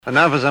And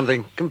now for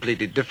something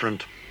completely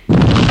different.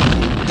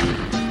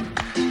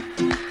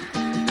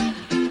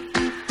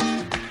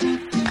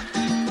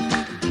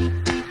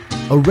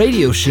 A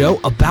radio show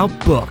about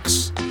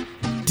books.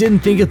 Didn't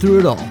think it through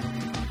at all.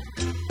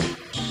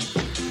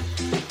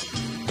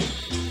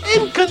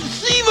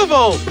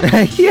 Inconceivable!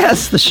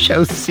 Yes, the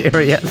show's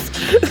serious.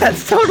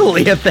 That's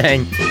totally a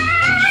thing.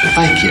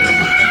 Thank you.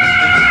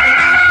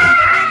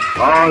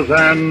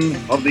 Tarzan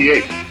of the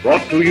Apes,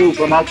 brought to you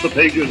from out the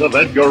pages of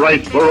Edgar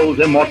Rice Burroughs'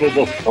 immortal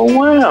book. Oh,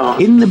 wow.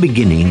 In the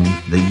beginning,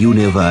 the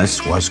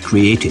universe was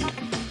created.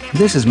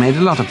 This has made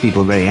a lot of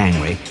people very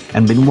angry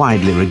and been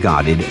widely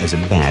regarded as a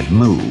bad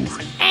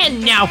move.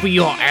 And now for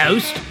your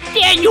host,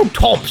 Daniel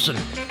Thompson,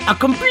 a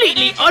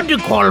completely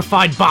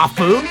underqualified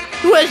buffoon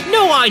who has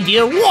no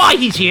idea why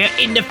he's here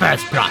in the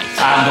first place.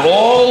 And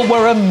all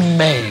were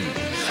amazed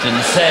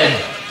and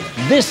said,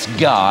 "This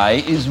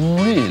guy is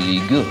really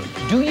good.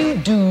 Do you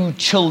do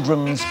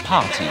children's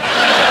parties?"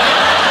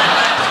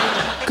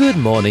 Good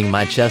morning,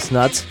 my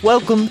chestnuts.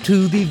 Welcome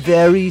to the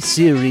Very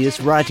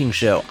Serious Writing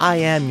Show. I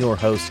am your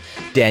host,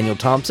 Daniel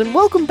Thompson.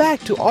 Welcome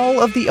back to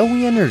all of the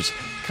OENers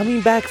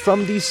coming back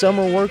from the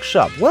summer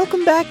workshop.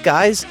 Welcome back,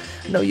 guys.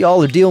 I know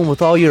y'all are dealing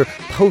with all your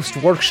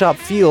post-workshop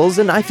feels,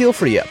 and I feel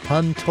for you.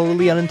 Pun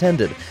totally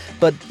unintended.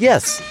 But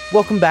yes,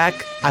 welcome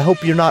back. I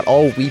hope you're not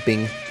all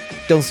weeping.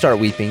 Don't start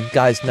weeping.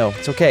 Guys, no,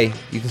 it's okay.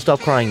 You can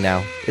stop crying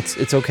now.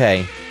 It's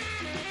okay.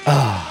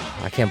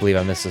 I can't believe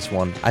I missed this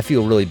one. I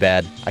feel really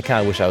bad. I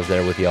kind of wish I was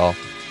there with y'all.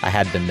 I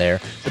had been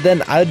there. But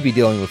then I'd be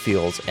dealing with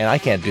feels, and I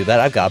can't do that.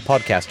 I've got a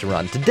podcast to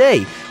run.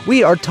 Today,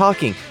 we are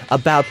talking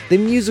about the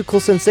musical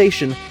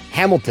sensation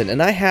Hamilton,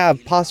 and I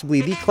have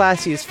possibly the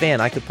classiest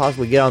fan I could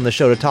possibly get on the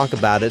show to talk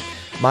about it,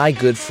 my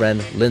good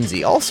friend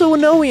Lindsay, also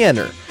an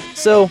OENer.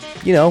 So,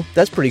 you know,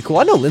 that's pretty cool.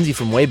 I know Lindsay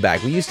from way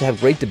back. We used to have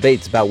great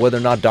debates about whether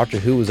or not Doctor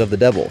Who was of the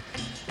devil.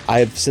 I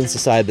have since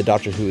decided that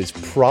Doctor Who is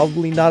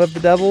probably not of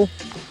the devil.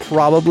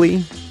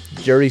 Probably.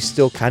 Jury's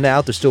still kind of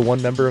out. There's still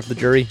one member of the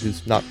jury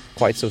who's not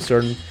quite so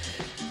certain.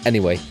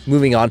 Anyway,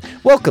 moving on.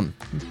 Welcome.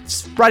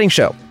 It's writing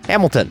show.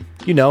 Hamilton.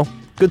 You know,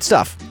 good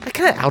stuff. I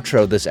kind of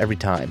outro this every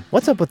time.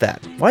 What's up with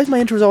that? Why is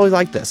my intros always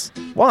like this?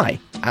 Why?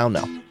 I don't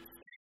know. So let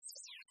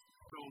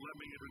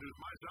me introduce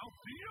myself.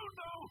 Do you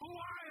know who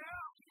I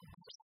am?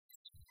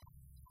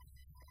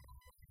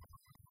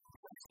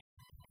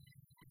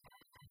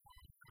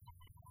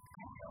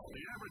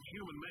 The average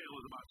human male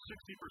is about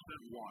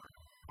 60% water.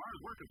 As far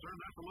as we're concerned,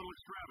 that's a little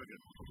extravagant.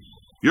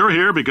 You're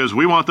here because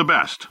we want the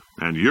best,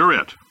 and you're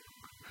it.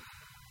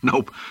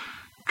 Nope,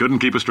 couldn't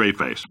keep a straight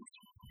face.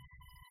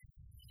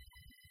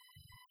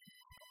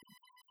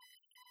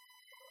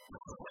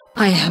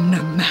 I am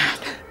no man.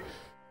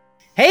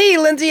 Hey,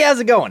 Lindsay, how's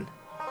it going?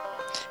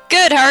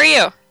 Good, how are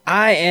you?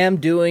 I am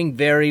doing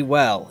very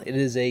well. It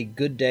is a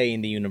good day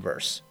in the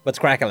universe. What's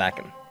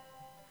crack-a-lackin'?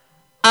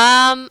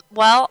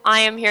 Well, I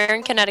am here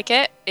in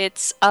Connecticut.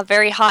 It's a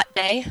very hot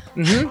day,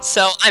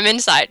 so I'm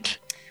inside.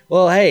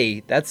 Well,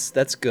 hey,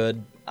 that's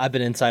good. I've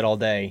been inside all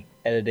day,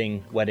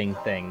 editing wedding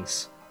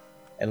things,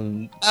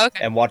 and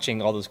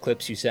watching all those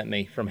clips you sent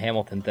me from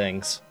Hamilton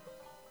things.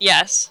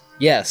 Yes.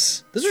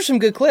 Yes, those are some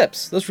good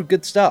clips. Those were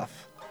good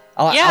stuff.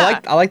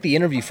 I like the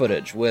interview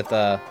footage with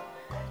how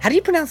do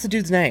you pronounce the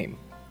dude's name?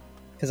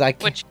 Because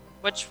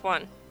Which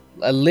one?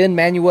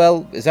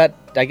 Lin-Manuel. Did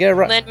I get it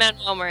right?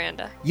 Lin-Manuel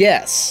Miranda.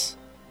 Yes.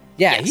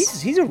 Yeah,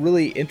 yes. He's a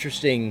really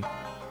interesting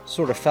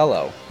sort of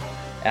fellow,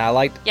 and I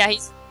liked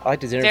his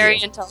interview.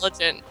 Very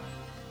intelligent.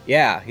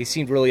 Yeah, he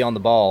seemed really on the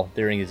ball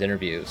during his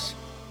interviews.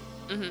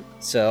 Mm-hmm.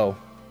 So,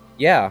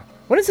 yeah.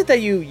 When is it that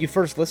you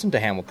first listened to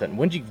Hamilton?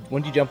 When did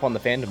you jump on the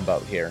fandom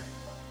boat here?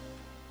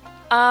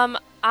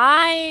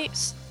 I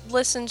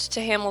listened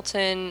to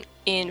Hamilton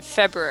in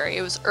February.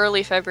 It was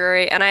early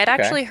February, and I had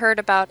actually heard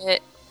about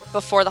it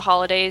before the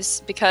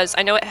holidays because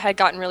I know it had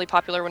gotten really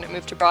popular when it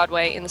moved to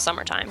Broadway in the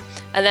summertime.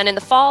 And then in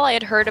the fall, I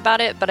had heard about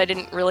it, but I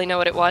didn't really know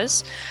what it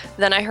was.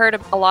 Then I heard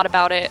a lot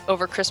about it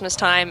over Christmas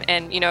time,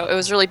 and, you know, it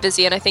was really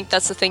busy, and I think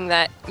that's the thing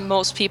that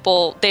most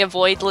people, they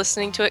avoid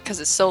listening to it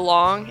because it's so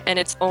long, and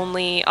it's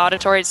only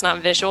auditory, it's not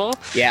visual.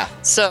 Yeah.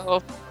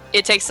 So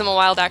it takes them a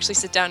while to actually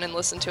sit down and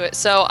listen to it.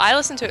 So I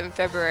listened to it in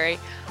February,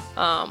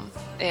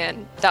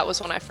 and that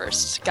was when I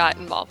first got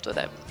involved with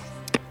it.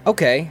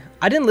 Okay,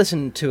 I didn't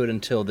listen to it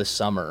until this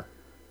summer.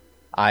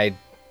 I'd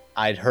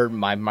heard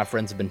my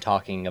friends have been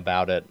talking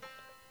about it.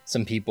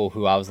 Some people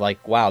who I was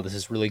like, wow, this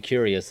is really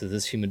curious that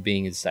this human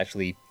being is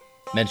actually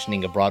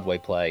mentioning a Broadway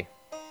play.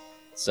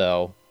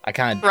 So I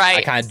kind of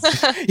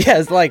yeah,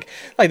 it's like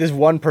this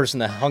one person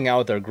that hung out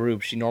with our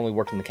group. She normally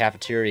worked in the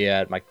cafeteria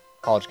at my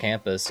college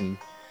campus, and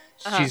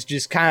she's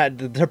just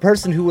kind of the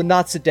person who would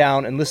not sit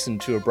down and listen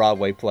to a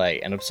Broadway play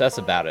and obsess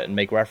about it and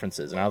make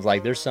references. And I was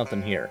like, there's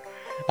something here.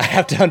 I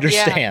have to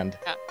understand.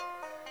 Yeah.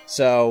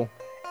 So,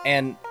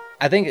 and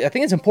I think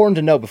it's important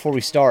to know before we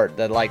start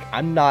that, like,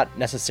 I'm not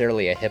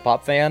necessarily a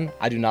hip-hop fan.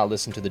 I do not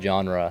listen to the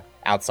genre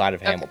outside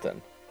of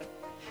Hamilton.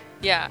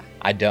 Yeah.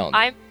 I don't.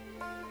 I'm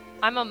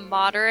a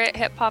moderate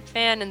hip-hop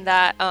fan in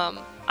that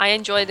I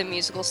enjoy the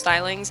musical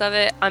stylings of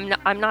it.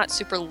 I'm not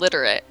super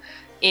literate.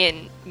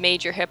 in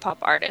major hip hop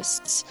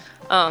artists.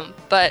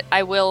 But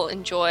I will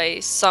enjoy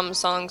some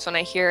songs when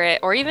I hear it,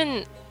 or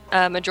even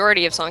a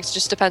majority of songs. It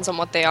just depends on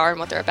what they are and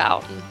what they're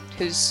about and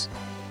who's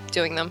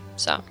doing them.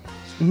 So.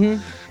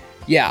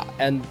 Yeah,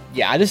 and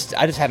I just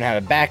haven't had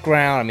a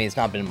background. I mean, it's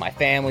not been in my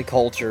family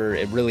culture.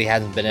 It really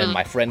hasn't been in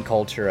my friend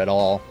culture at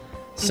all.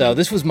 So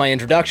this was my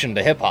introduction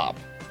to hip hop.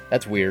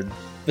 That's weird.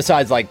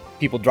 Besides, like,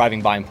 people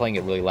driving by and playing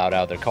it really loud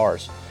out of their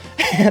cars.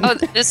 Oh,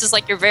 this is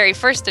like your very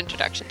first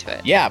introduction to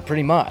it. Yeah,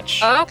 pretty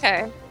much. Oh,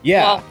 okay.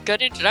 Yeah. Well,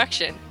 good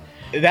introduction.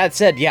 That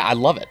said, yeah, I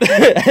love it.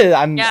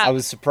 I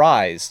was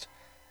surprised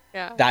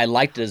that I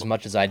liked it as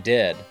much as I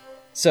did.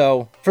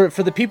 So, for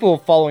the people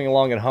following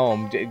along at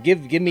home,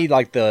 give me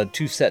like the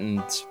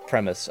 2-sentence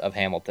premise of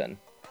Hamilton.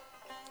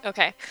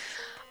 Okay.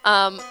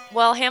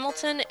 Well,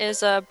 Hamilton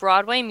is a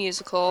Broadway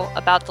musical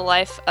about the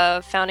life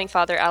of founding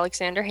father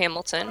Alexander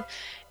Hamilton,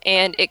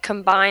 and it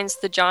combines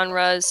the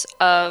genres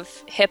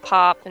of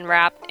hip-hop and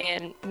rap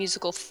and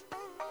musical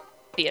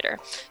theater.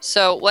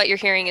 So what you're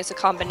hearing is a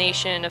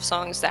combination of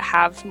songs that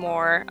have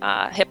more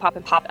hip-hop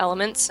and pop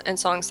elements and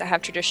songs that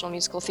have traditional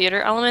musical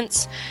theater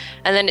elements.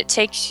 And then it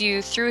takes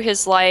you through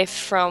his life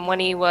from when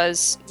he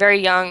was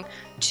very young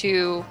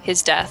to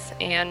his death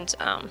and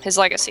his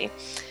legacy.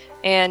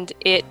 And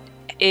it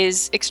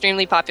is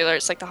extremely popular.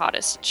 It's like the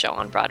hottest show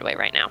on Broadway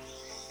right now.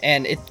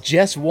 And it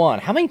just won.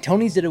 How many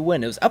Tonys did it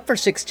win? It was up for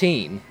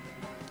 16.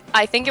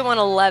 I think it won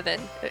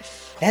 11.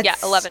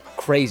 That's 11.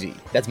 Crazy.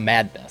 That's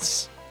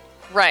madness.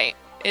 Right.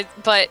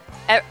 But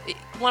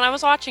when I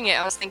was watching it,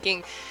 I was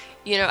thinking,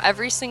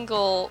 every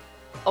single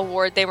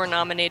award they were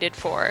nominated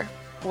for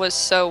was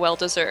so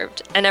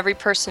well-deserved. And every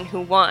person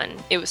who won,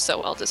 it was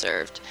so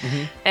well-deserved.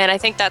 And I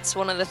think that's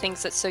one of the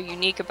things that's so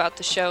unique about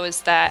the show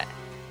is that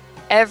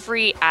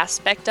every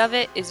aspect of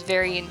it is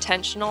very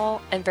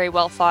intentional and very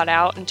well thought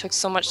out and took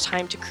so much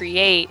time to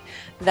create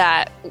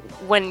that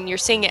when you're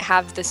seeing it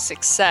have this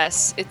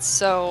success,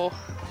 it's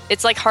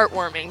like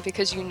heartwarming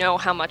because you know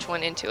how much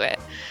went into it.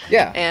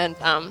 Yeah. And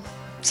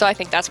so I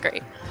think that's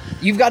great.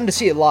 You've gotten to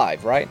see it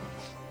live, right?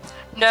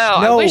 No.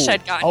 I wish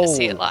I'd gotten to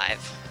see it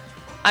live.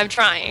 I'm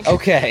trying.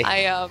 Okay.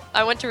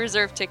 I went to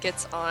reserve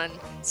tickets on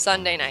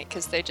Sunday night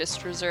because they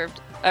just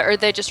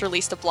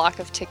released a block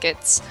of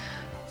tickets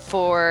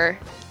for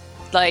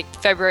like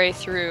February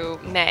through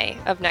May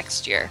of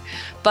next year.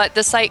 But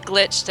the site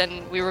glitched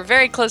and we were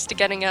very close to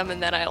getting them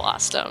and then I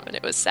lost them and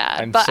it was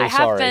sad. But I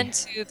have been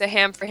to the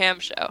Ham for Ham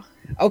show.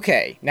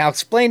 Okay, now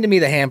explain to me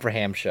the Ham for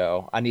Ham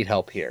show. I need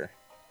help here.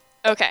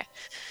 Okay.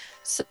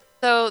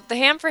 So the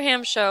Ham for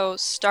Ham show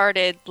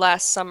started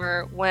last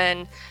summer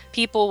when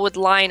people would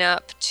line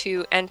up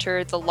to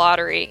enter the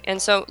lottery. And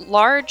so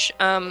large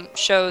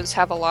shows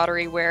have a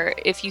lottery where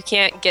if you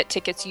can't get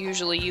tickets,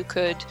 usually you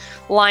could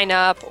line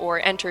up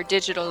or enter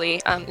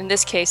digitally. In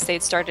this case,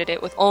 they'd started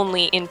it with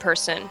only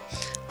in-person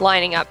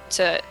lining up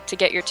to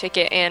get your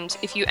ticket. And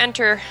if you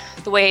enter,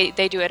 the way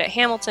they do it at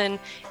Hamilton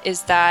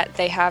is that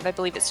they have, I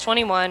believe it's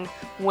 21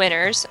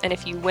 winners. And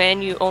if you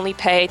win, you only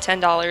pay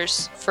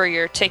 $10 for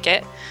your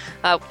ticket.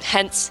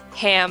 Hence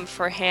Ham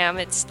for Ham.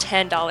 It's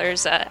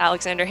 $10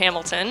 Alexander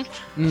Hamilton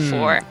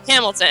for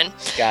Hamilton.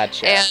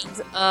 Gotcha.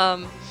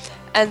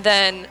 And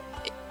then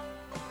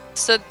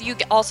so you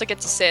also get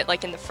to sit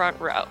like in the front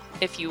row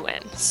if you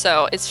win.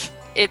 So it's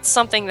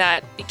something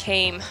that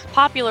became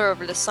popular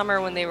over the summer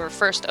when they were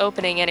first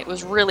opening, and it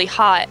was really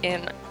hot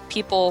and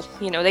people,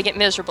 they get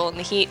miserable in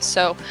the heat.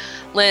 So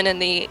Lynn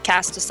and the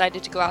cast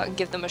decided to go out and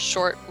give them a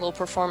short little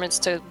performance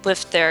to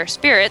lift their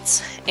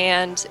spirits,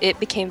 and it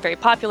became very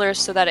popular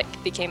so that it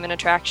became an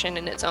attraction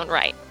in its own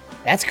right.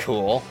 That's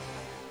cool.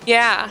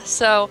 Yeah,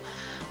 so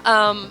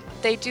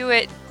they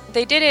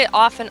did it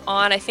off and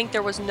on. I think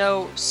there was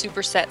no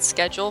super set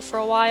schedule for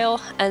a while,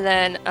 and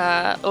then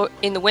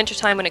in the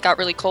wintertime when it got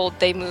really cold,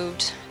 they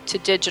moved to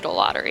digital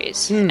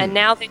lotteries. And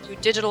now they do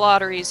digital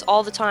lotteries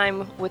all the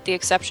time with the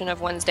exception of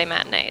Wednesday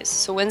matinees.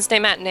 So Wednesday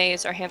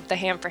matinees are the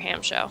Ham for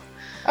Ham show.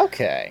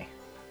 Okay.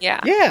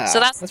 Yeah. So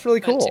that's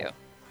really cool. Too.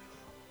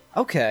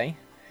 Okay.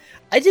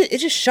 It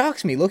just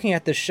shocks me looking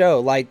at this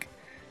show. Like,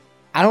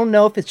 I don't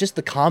know if it's just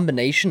the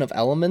combination of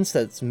elements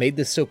that's made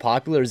this so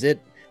popular. Is it?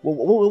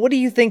 What do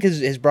you think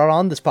has brought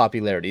on this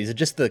popularity? Is it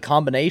just the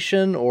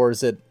combination, or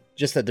is it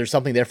just that there's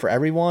something there for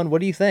everyone?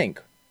 What do you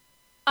think?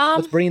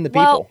 What's bringing the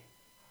people? Well,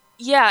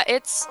 yeah,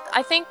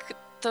 I think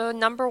the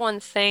number one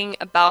thing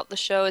about the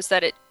show is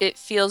that it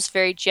feels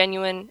very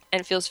genuine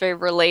and feels very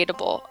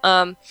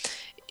relatable.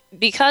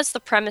 Because the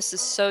premise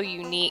is so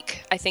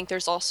unique, I think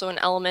there's also an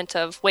element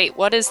of, wait,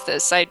 what is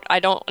this? I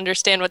don't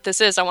understand what this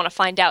is. I want to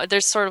find out.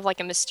 There's sort of like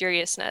a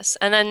mysteriousness.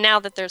 And then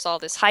now that there's all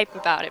this hype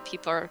about it,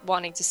 people are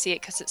wanting to see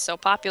it because it's so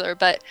popular.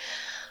 But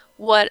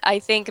what I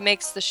think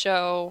makes the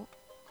show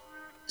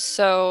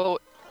so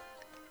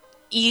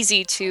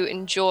easy to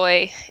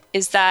enjoy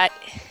is that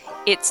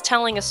it's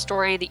telling a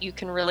story that you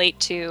can relate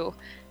to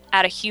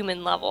at a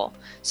human level.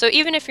 So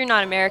even if you're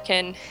not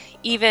American,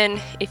 even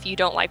if you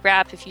don't like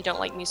rap, if you don't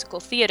like musical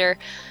theater,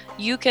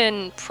 you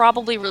can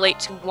probably relate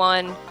to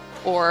one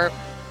or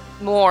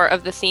more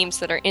of the themes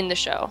that are in the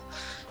show.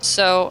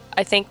 So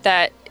I think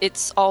that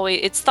it's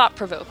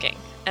thought-provoking.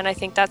 And I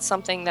think that's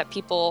something that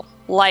people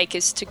like,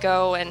 is to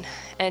go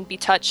and be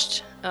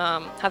touched,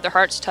 have their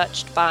hearts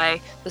touched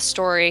by the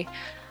story,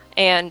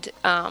 and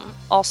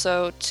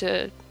also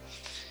to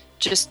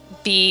just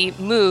be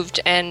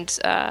moved and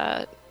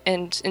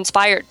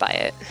inspired by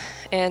it.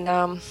 And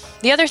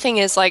the other thing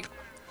is, like,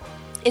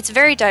 it's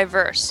very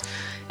diverse.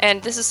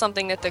 And this is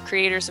something that the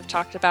creators have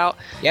talked about.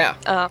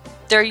 Yeah.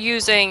 They're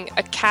using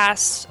a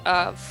cast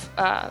of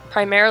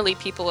primarily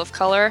people of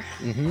color,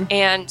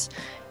 and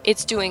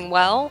it's doing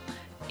well.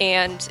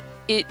 And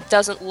it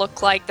doesn't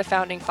look like the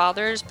Founding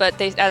Fathers,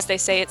 but as they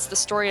say, it's the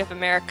story of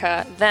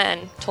America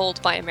then told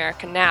by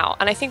America now.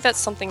 And I think that's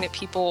something that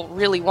people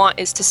really want,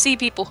 is to see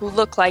people who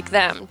look like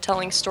them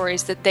telling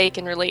stories that they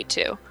can relate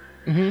to.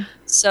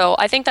 So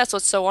I think that's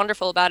what's so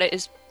wonderful about it,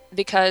 is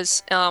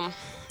because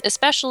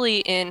especially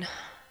in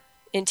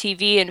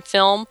TV and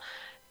film,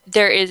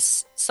 there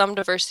is some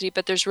diversity,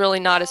 but there's really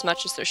not as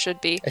much as there should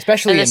be.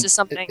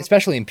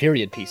 Especially in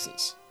period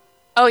pieces.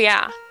 Oh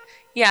yeah.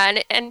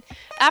 Yeah, and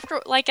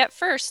after, like, at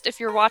first, if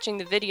you're watching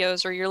the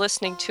videos or you're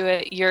listening to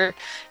it, you're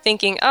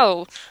thinking,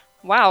 oh,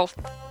 wow,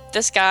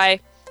 this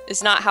guy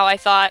is not how I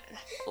thought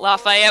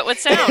Lafayette would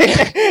sound.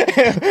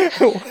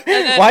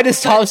 Why does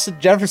Thomas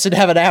Jefferson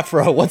have an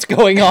afro? What's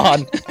going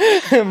on?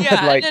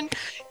 Yeah, like, and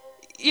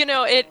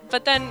then,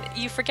 but then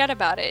you forget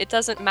about it. It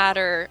doesn't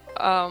matter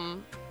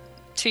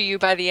to you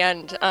by the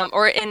end.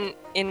 Or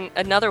in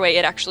another way,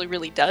 it actually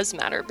really does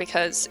matter,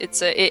 because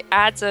it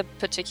adds a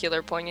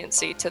particular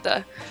poignancy to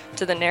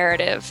the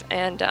narrative,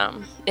 and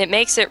it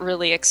makes it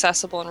really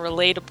accessible and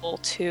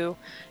relatable to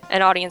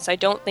an audience I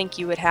don't think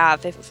you would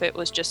have if it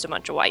was just a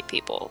bunch of white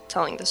people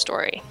telling the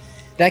story.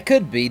 That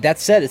could be. That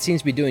said, it seems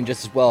to be doing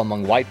just as well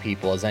among white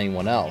people as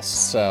anyone else.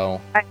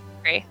 So I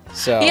agree.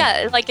 So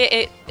yeah, like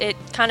it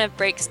kind of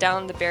breaks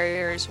down the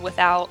barriers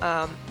without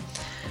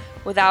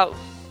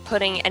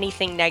putting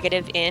anything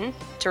negative in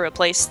to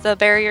replace the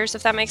barriers,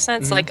 if that makes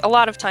sense. Like, a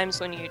lot of times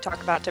when you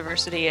talk about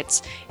diversity,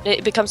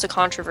 it becomes a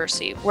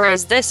controversy,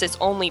 whereas this is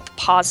only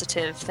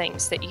positive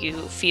things that you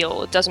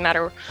feel. It doesn't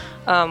matter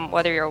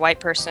whether you're a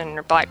white person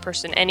or black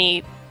person.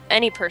 Any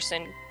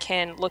person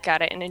can look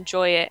at it and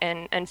enjoy it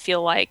and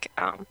feel like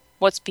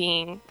what's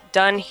being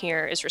done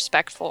here is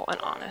respectful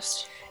and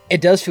honest. It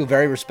does feel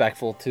very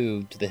respectful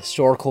to the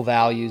historical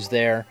values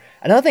there.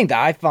 Another thing that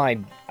I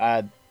find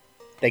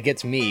that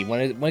gets me,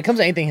 when it comes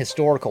to anything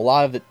historical, a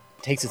lot of it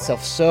takes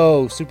itself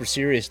so super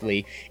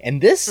seriously, and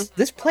this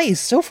play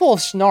is so full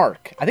of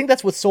snark. I think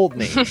that's what sold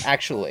me,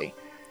 actually.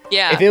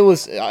 Yeah. If it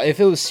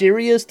was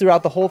serious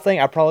throughout the whole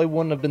thing, I probably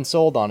wouldn't have been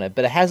sold on it.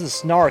 But it has a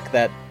snark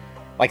that,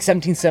 like,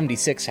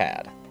 1776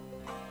 had.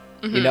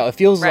 You know, it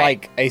feels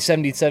like a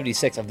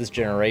 1776 of this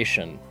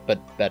generation,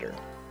 but better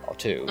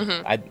too.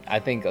 I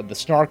think the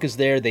snark is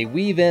there. They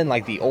weave in,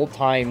 like, the old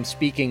time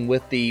speaking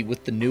with the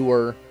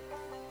newer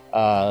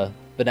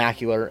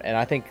vernacular, and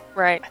I think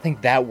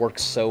that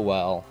works so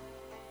well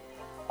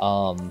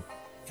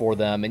for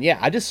them. And yeah,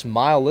 I just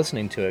smile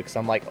listening to it, because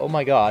I'm like, oh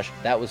my gosh,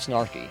 that was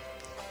snarky.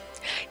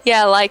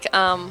 Yeah, like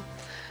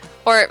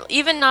or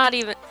even not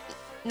even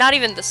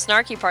the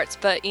snarky parts,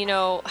 but you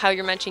know how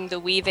you're mentioning the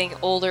weaving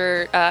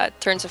older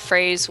turns of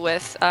phrase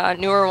with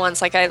newer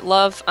ones. Like, I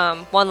love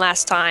One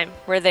Last Time,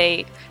 where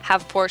they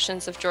have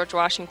portions of George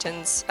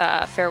Washington's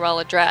farewell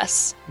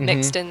address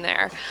mixed in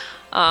there.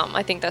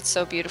 I think that's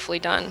so beautifully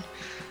done.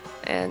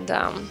 And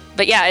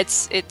but yeah,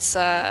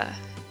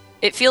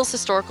 it feels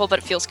historical, but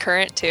it feels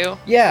current too.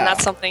 Yeah, and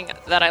that's something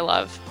that I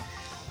love.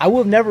 I would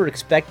have never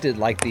expected,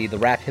 like, the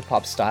rap hip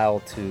hop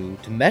style to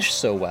mesh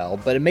so well,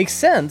 but it makes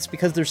sense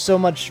because there's so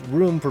much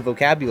room for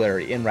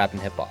vocabulary in rap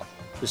and hip hop.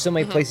 There's so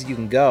many places you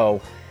can go,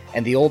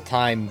 and the old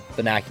time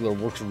vernacular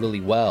works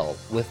really well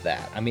with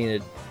that. I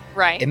mean,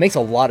 it makes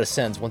a lot of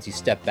sense once you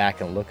step back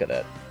and look at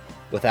it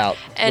without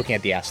looking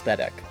at the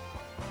aesthetic.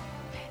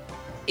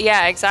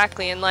 Yeah,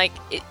 exactly. And like,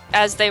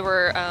 as they've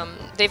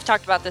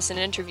talked about this in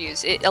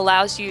interviews, it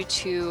allows you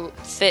to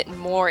fit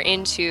more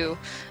into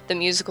the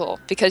musical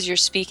because you're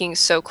speaking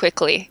so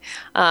quickly.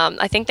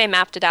 I think they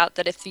mapped it out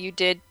that if you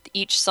did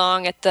each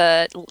song at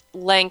the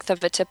length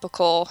of a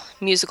typical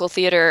musical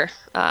theater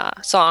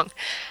song,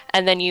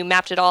 and then you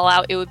mapped it all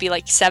out, it would be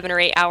like 7 or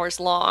 8 hours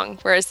long,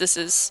 whereas this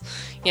is,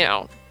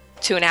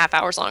 2.5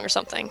 hours long or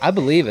something. I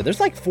believe it. There's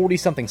like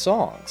 40-something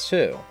songs,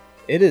 too.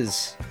 It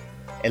is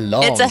a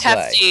long It's a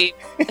hefty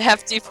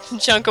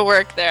chunk of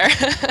work there.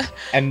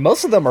 And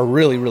most of them are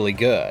really, really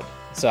good.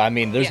 So, I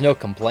mean, there's no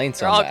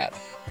complaints on that.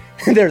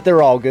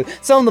 They're all good.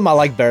 Some of them I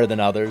like better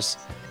than others.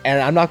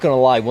 And I'm not going to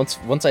lie,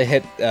 once I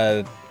hit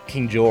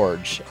King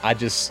George, I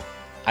just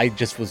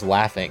was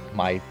laughing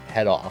my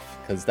head off.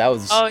 Because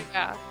that's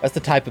the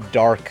type of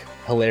dark,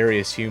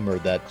 hilarious humor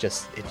that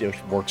just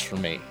works for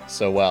me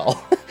so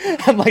well.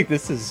 I'm like,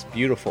 this is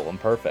beautiful and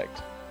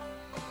perfect.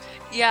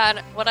 Yeah, and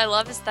what I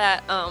love is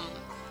that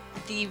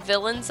the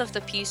villains of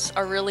the piece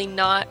are really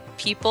not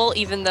people,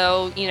 even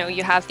though,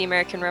 you have the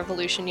American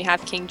Revolution, you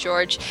have King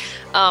George.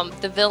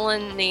 The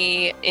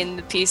villainy in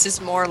the piece is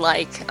more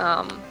like,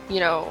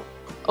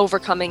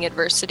 overcoming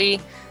adversity.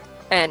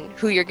 and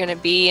who you're going to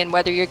be and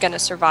whether you're going to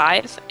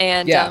survive.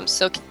 And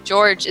so King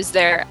George is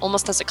there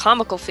almost as a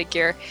comical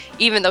figure,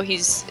 even though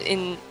he's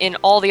in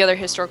all the other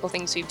historical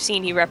things we've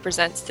seen, he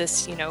represents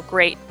this,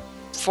 great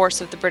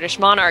force of the British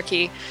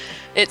monarchy.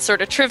 It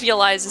sort of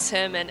trivializes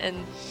him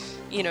and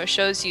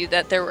shows you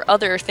that there were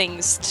other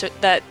things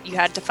that you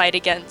had to fight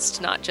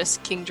against, not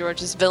just King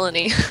George's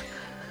villainy.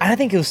 I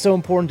think it was so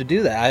important to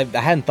do that.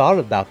 I hadn't thought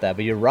about that,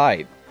 but you're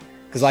right.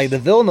 Because the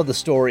villain of the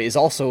story is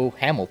also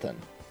Hamilton.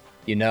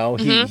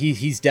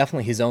 He's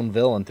definitely his own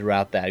villain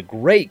throughout that.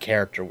 Great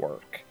character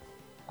work.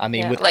 I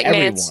mean, with everyone.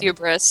 Mance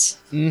Hubris.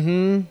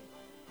 Mm-hmm.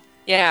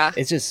 Yeah.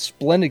 It's just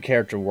splendid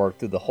character work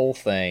through the whole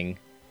thing.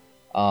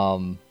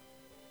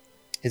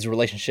 His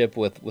relationship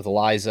with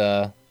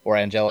Eliza or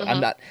Angelica.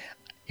 I'm not.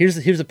 Here's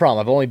the problem.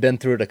 I've only been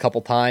through it a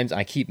couple times, and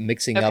I keep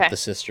mixing up the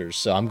sisters,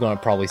 so I'm going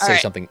to probably say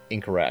something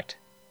incorrect.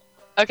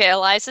 Okay,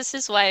 Eliza's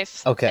his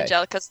wife. Okay.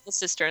 Angelica's the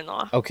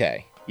sister-in-law.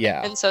 Okay,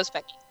 yeah. And so is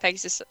Peggy.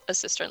 Peggy's a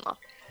sister-in-law.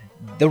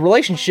 The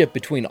relationship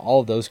between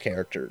all of those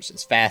characters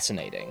is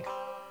fascinating.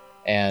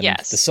 And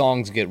the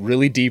songs get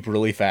really deep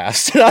really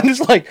fast. And I'm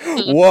just like,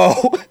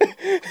 whoa,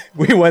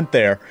 we went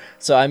there.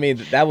 So, I mean,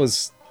 that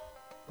was...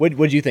 What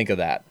did you think of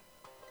that?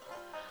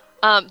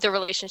 The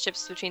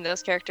relationships between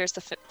those characters,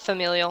 the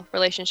familial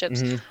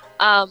relationships.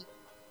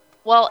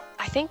 Well,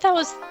 I think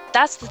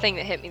that's the thing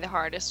that hit me the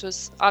hardest,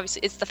 was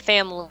obviously it's the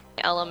family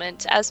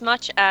element. As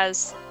much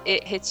as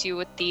it hits you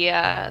with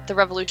the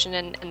revolution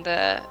and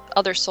the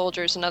other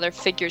soldiers and other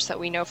figures that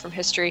we know from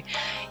history,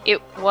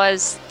 it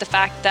was the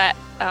fact that,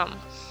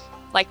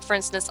 like for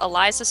instance,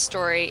 Eliza's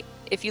story,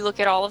 if you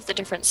look at all of the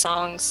different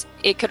songs,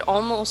 it could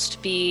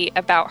almost be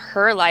about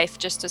her life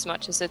just as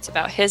much as it's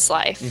about his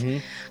life.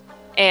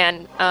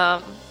 And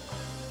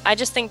I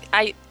just think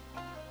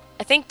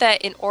I think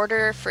that in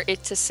order for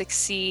it to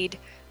succeed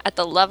at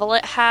the level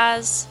it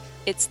has,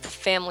 it's the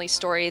family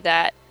story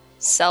that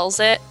sells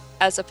it,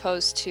 as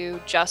opposed to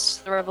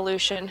just the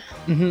revolution.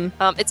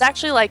 It's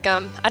actually like,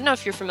 I don't know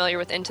if you're familiar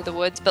with Into the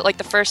Woods, but like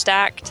the first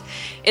act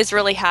is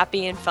really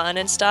happy and fun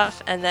and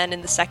stuff, and then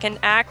in the second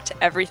act,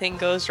 everything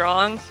goes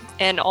wrong,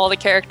 and all the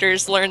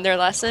characters learn their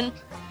lesson.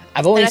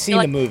 I've only seen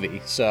the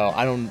movie, so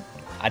I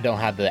don't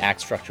have the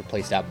act structure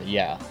placed out, but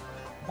yeah,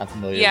 I'm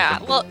familiar with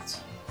the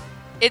Woods.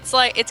 It's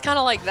kind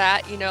of like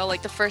that,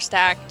 like the first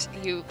act,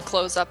 you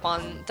close up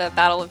on the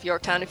Battle of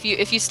Yorktown. If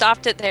you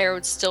stopped it there, it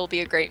would still be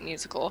a great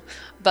musical.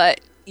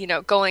 But,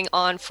 going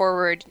on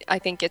forward, I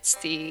think it's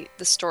the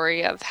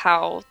story of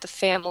how the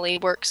family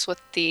works with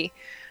the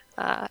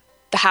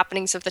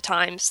happenings of the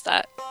times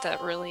that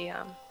really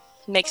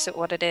makes it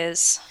what it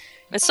is.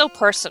 It's so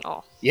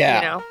personal.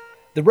 Yeah.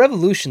 The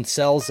revolution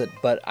sells it,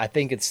 but I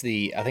think it's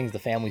the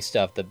family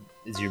stuff that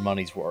is your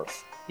money's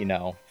worth.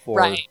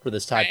 For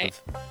this type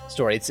of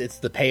story. It's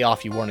the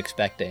payoff you weren't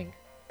expecting.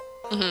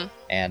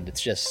 And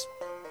it's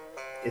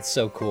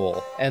so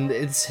cool. And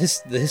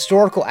it's the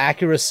historical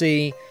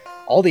accuracy,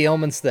 all the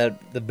elements that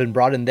have been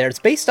brought in there. It's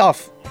based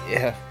off,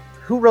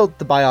 who wrote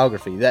the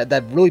biography?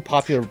 That really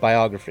popular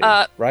biography,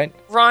 right?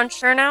 Ron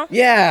Chernow?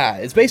 Yeah,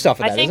 it's based off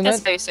of that, isn't it? I think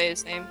that's how you say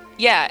his name.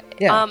 Yeah.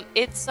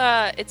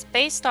 It's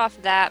based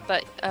off that,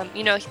 but,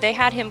 they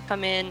had him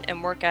come in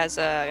and work as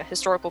a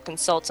historical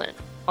consultant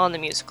on the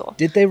musical.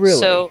 Did they really?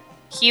 So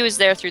he was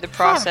there through the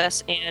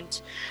process,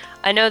 and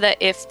I know that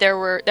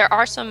there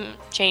are some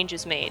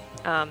changes made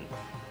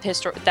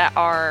that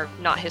are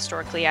not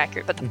historically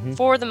accurate, but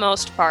for the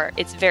most part,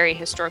 it's very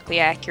historically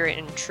accurate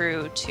and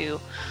true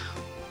to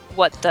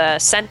what the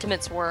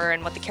sentiments were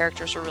and what the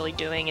characters were really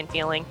doing and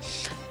feeling.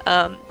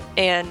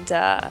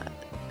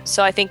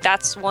 So I think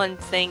that's one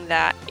thing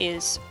that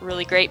is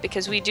really great,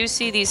 because we do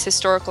see these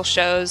historical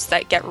shows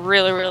that get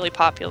really, really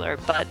popular,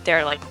 but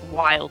they're like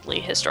wildly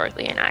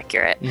historically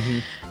inaccurate.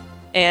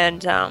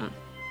 And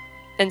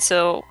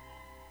so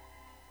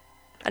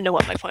I know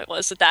what my point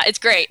was with that. It's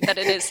great that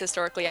it is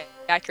historically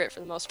accurate for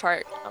the most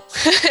part.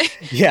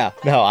 Yeah,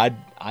 no,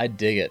 I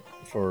dig it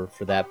for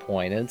that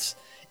point. It's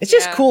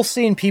just cool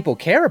seeing people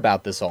care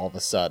about this all of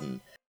a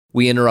sudden.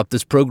 We interrupt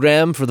this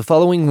program for the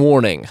following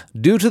warning.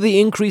 Due to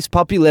the increased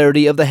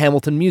popularity of the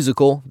Hamilton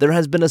musical, there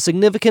has been a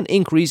significant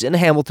increase in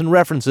Hamilton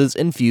references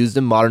infused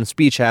in modern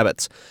speech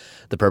habits.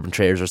 The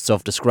perpetrators are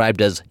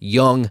self-described as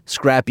young,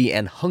 scrappy,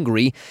 and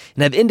hungry,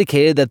 and have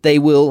indicated that they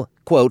will,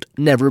 quote,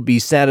 never be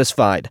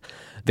satisfied.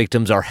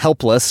 Victims are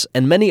helpless,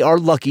 and many are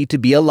lucky to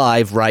be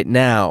alive right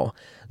now.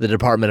 The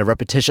Department of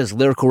Repetitious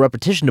Lyrical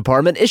Repetition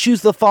Department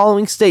issues the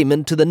following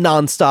statement to the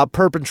non-stop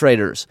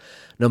perpetrators.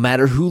 No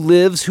matter who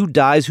lives, who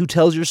dies, who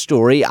tells your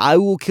story, I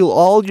will kill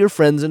all your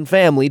friends and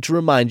family to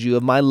remind you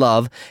of my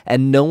love,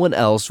 and no one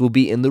else will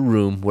be in the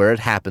room where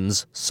it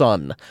happens,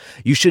 son.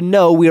 You should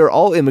know we are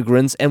all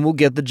immigrants and will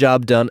get the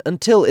job done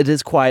until it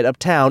is quiet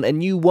uptown,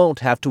 and you won't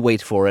have to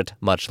wait for it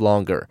much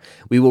longer.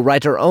 We will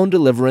write our own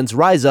deliverance,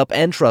 rise up,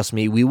 and trust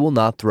me, we will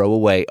not throw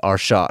away our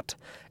shot.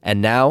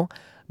 And now,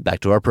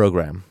 back to our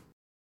program.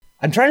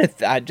 I'm trying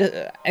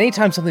to,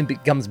 anytime something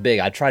becomes big,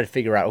 I try to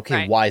figure out,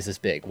 okay, why is this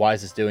big? Why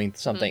is this doing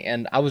something?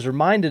 And I was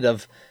reminded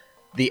of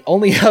the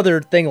only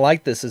other thing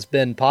like this has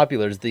been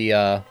popular is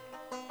the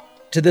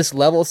to this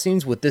level, it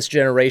seems, with this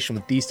generation,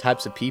 with these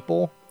types of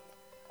people,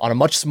 on a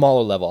much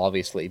smaller level,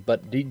 obviously.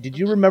 But did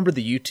you remember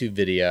the YouTube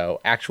video,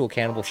 Actual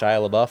Cannibal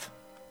Shia LaBeouf?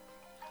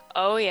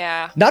 Oh,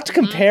 yeah. Not to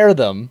compare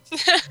them,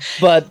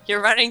 but...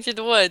 You're running through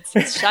the woods.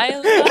 It's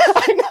Shia LaBeouf.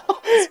 I know.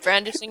 He's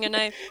brandishing a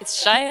knife.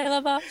 It's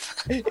Shia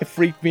LaBeouf. It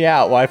freaked me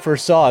out when I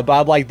first saw it, but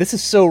I'm like, this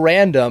is so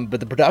random, but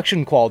the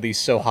production quality is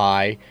so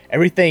high.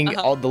 Everything,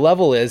 all the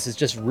level is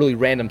just really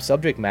random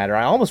subject matter.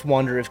 I almost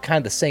wonder if kind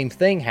of the same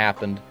thing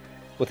happened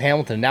with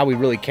Hamilton. Now we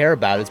really care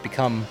about it. It's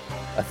become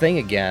a thing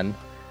again,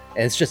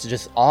 and it's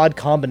just odd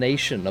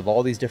combination of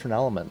all these different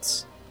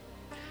elements.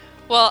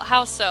 Well,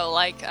 how so?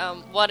 Like,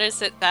 what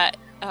is it that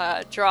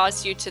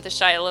draws you to the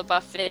Shia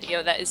LaBeouf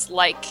video that is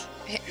like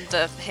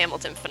the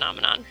Hamilton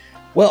phenomenon?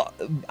 Well,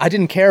 I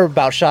didn't care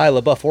about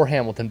Shia LaBeouf or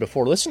Hamilton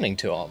before listening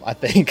to him, I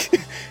think,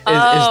 is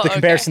the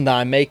comparison that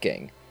I'm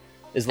making.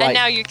 Is like, and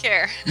now you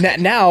care.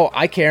 Now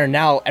I care, and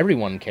now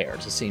everyone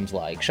cares, it seems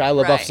like.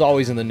 Shia LaBeouf's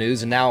always in the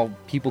news, and now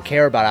people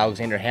care about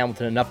Alexander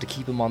Hamilton enough to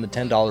keep him on the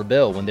 $10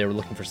 bill when they were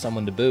looking for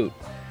someone to boot,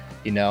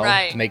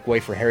 to make way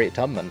for Harriet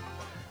Tubman.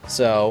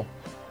 So,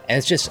 and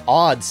it's just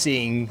odd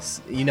seeing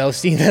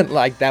that,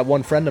 like, that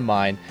one friend of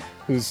mine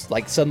who's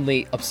like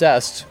suddenly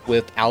obsessed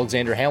with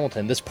Alexander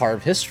Hamilton, this part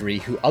of history,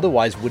 who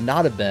otherwise would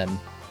not have been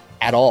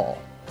at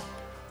all.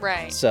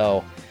 Right.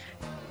 So.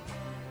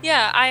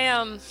 Yeah,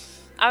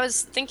 I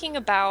was thinking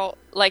about,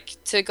 like,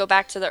 to go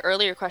back to the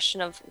earlier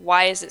question of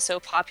why is it so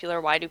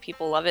popular? Why do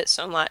people love it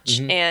so much?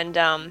 Mm-hmm.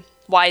 And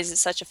why is it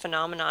such a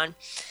phenomenon?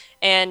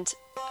 And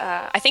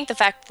I think the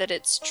fact that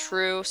it's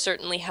true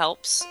certainly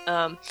helps.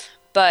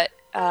 But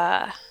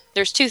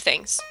there's two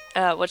things,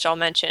 which I'll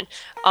mention.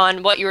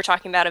 On what you were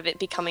talking about of it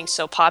becoming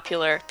so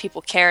popular,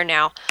 people care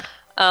now.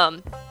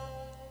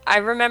 I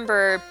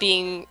remember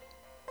being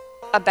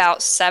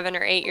about 7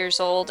 or 8 years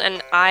old,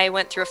 and I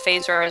went through a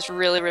phase where I was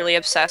really, really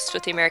obsessed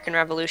with the American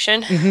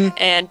Revolution. Mm-hmm.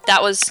 And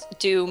that was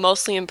due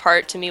mostly in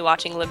part to me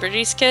watching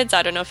Liberty's Kids.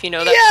 I don't know if you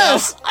know that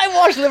Yes! show. I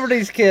watched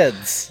Liberty's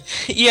Kids!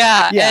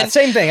 Yeah. Yeah,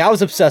 same thing. I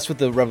was obsessed with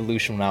the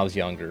Revolution when I was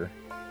younger.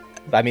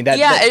 I mean,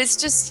 it's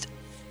just...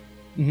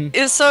 Mm-hmm.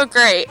 It's so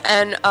great,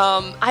 and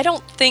I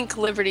don't think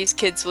Liberty's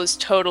Kids was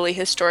totally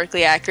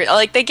historically accurate.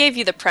 Like, they gave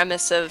you the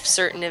premise of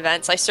certain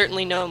events. I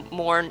certainly know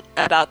more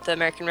about the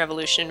American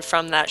Revolution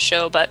from that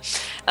show, but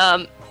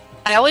I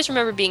always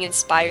remember being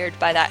inspired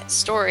by that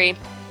story,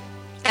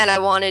 and I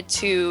wanted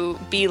to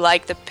be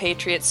like the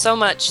Patriots so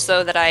much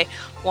so that I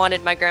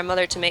wanted my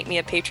grandmother to make me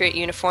a Patriot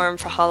uniform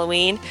for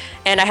Halloween.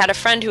 And I had a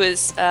friend who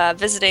was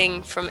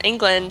visiting from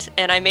England,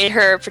 and I made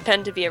her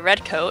pretend to be a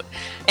redcoat,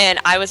 and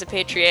I was a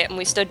Patriot, and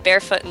we stood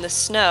barefoot in the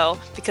snow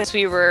because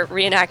we were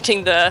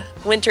reenacting the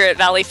winter at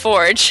Valley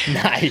Forge.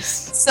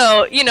 Nice.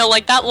 So,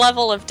 like, that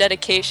level of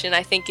dedication,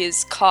 I think,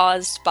 is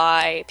caused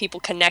by people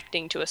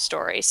connecting to a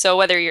story. So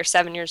whether you're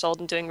 7 years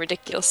old and doing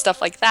ridiculous stuff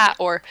like that,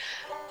 or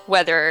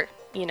whether,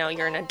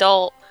 you're an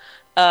adult,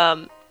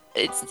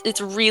 it's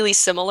really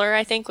similar,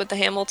 I think, with the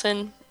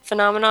Hamilton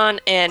phenomenon.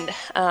 And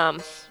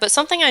but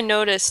something I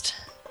noticed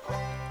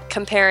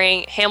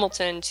comparing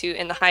Hamilton to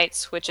In the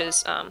Heights, which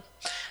is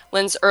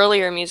Lynn's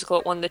earlier musical,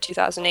 it won the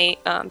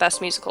 2008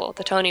 Best Musical at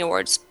the Tony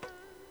Awards.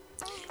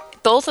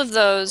 Both of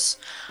those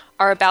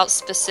are about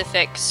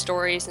specific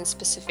stories and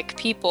specific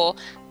people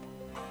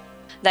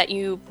that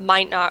you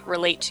might not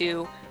relate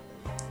to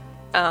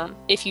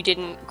if you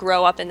didn't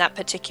grow up in that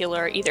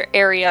particular either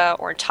area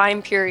or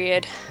time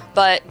period.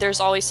 But there's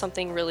always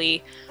something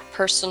really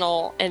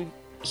personal and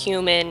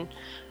human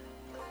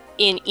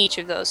in each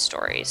of those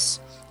stories.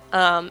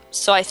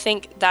 So I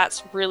think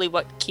that's really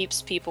what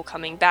keeps people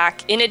coming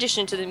back. In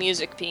addition to the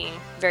music being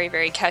very,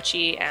 very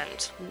catchy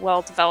and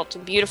well-developed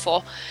and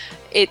beautiful,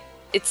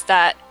 it's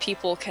that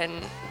people can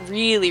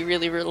really,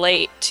 really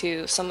relate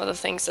to some of the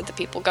things that the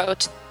people go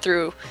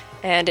through,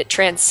 and it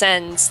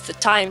transcends the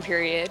time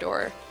period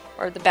or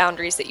the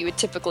boundaries that you would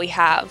typically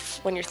have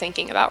when you're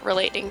thinking about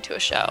relating to a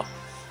show.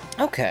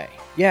 Okay,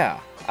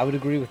 yeah, I would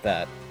agree with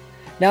that.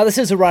 Now, this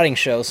is a writing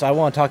show, so I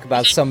want to talk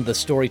about some of the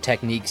story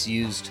techniques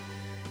used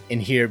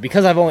in here.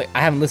 Because I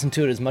haven't listened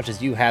to it as much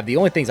as you have, the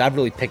only things I've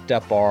really picked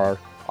up are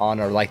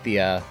like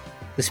the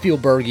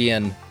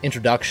Spielbergian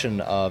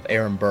introduction of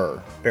Aaron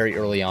Burr very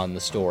early on in the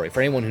story.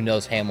 For anyone who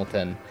knows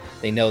Hamilton,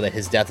 they know that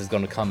his death is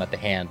going to come at the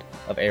hand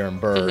of Aaron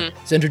Burr.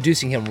 Mm-hmm. So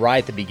introducing him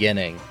right at the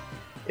beginning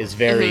is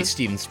very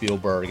Steven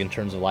Spielberg in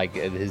terms of like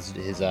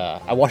his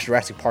I watched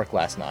Jurassic Park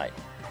last night,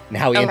 and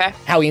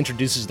how he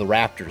introduces the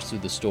raptors through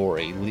the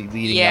story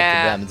leading up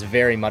to them. It's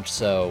very much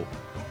so.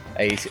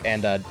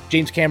 And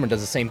James Cameron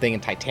does the same thing in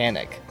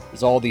Titanic.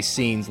 There's all these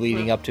scenes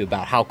leading up to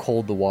about how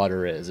cold the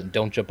water is and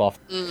don't jump off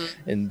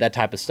and that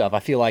type of stuff. I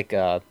feel like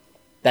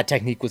that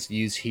technique was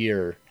used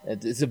here.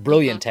 It's a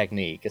brilliant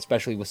technique,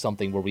 especially with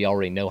something where we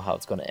already know how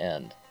it's going to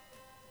end.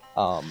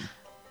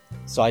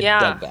 So I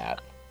dug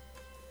that.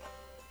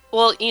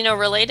 Well,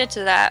 related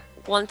to that,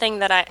 one thing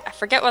that I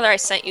forget whether I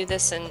sent you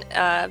this in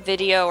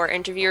video or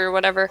interview or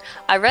whatever,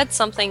 I read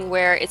something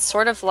where it's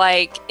sort of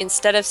like,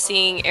 instead of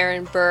seeing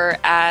Aaron Burr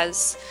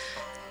as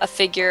a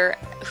figure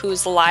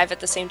who's alive at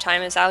the same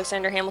time as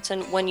Alexander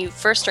Hamilton, when you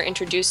first are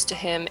introduced to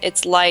him,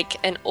 it's like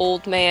an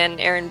old man,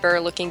 Aaron Burr,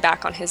 looking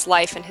back on his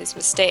life and his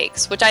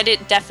mistakes, which I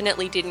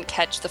definitely didn't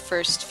catch the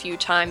first few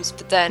times,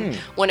 but then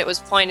when it was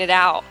pointed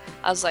out,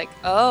 I was like,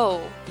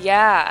 oh,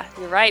 yeah,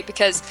 you're right,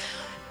 because,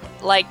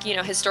 like, you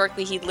know,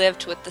 historically he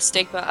lived with the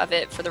stigma of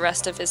it for the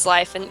rest of his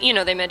life, and, you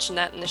know, they mentioned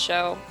that in the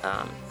show.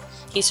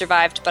 He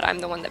survived, but I'm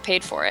the one that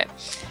paid for it.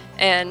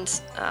 And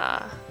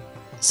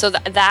so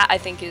that I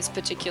think is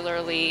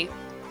particularly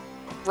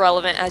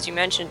relevant, as you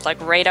mentioned,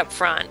 like right up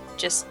front.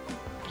 Just,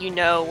 you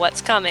know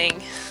what's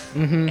coming,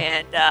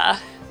 and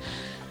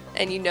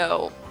you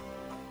know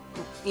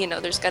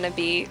there's going to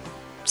be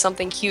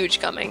something huge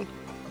coming.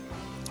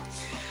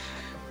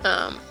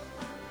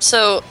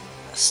 So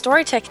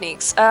story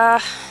techniques. I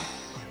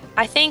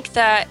think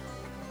that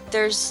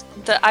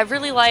I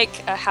really like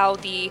how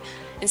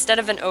instead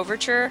of an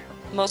overture,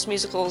 most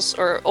musicals,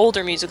 or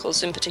older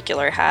musicals in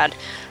particular, had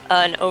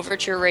an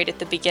overture right at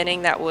the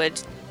beginning that would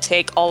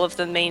take all of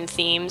the main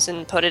themes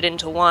and put it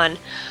into one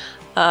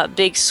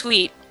big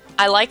suite.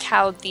 I like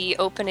how the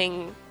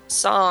opening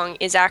song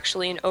is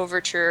actually an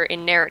overture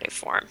in narrative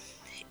form.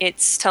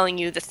 It's telling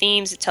you the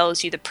themes, it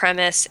tells you the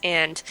premise,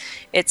 and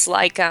it's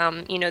like,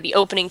 the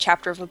opening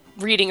chapter of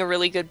reading a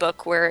really good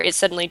book, where it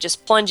suddenly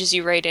just plunges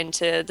you right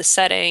into the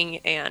setting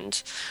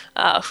and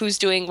who's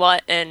doing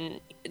what,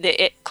 and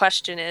the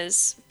question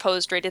is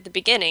posed right at the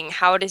beginning.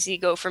 How does he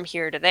go from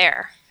here to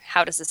there?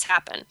 How does this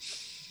happen?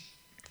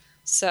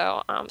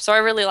 So I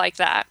really like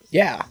that.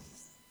 Yeah,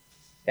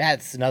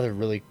 it's another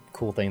really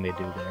cool thing they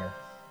do there.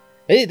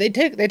 They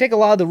take a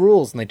lot of the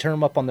rules and they turn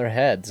them up on their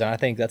heads, and I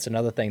think that's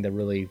another thing that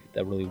really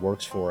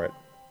works for it.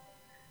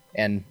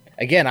 And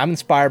again, I'm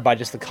inspired by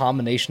just the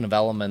combination of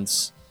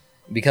elements,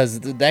 because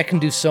that can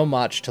do so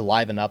much to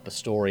liven up a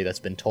story that's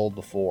been told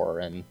before,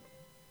 and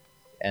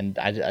I'm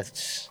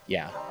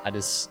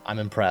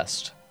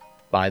impressed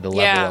by the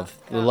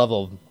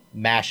level of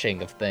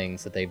mashing of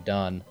things that they've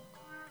done.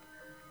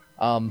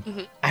 I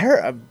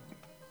heard,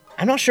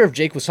 I'm not sure if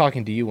Jake was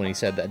talking to you when he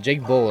said that.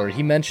 Jake Buller,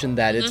 he mentioned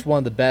that it's one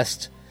of the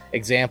best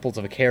examples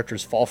of a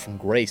character's fall from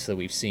grace that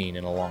we've seen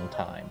in a long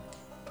time.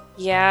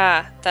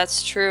 Yeah,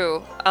 that's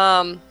true.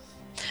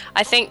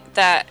 I think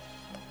that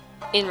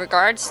in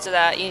regards to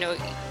that,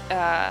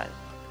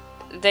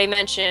 they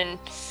mention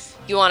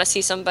you want to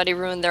see somebody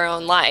ruin their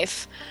own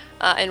life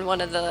in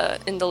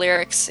the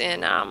lyrics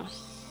in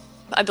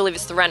I believe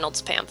it's the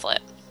Reynolds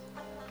pamphlet,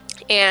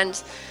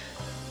 and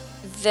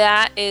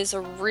that is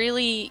a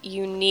really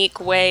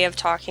unique way of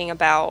talking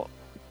about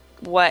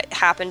what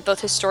happened, both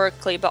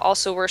historically, but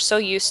also we're so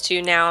used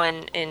to now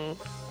in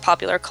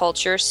popular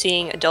culture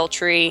seeing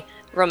adultery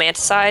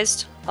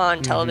romanticized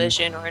on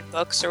television or in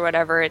books or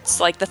whatever. It's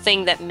like the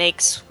thing that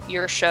makes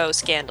your show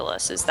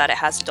scandalous is that it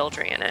has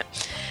adultery in it.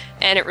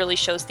 And it really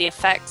shows the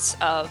effects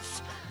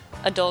of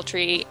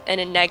adultery in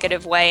a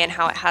negative way and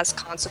how it has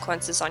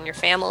consequences on your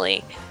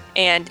family.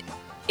 And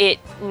it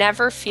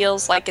never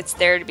feels like it's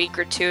there to be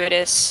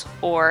gratuitous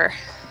or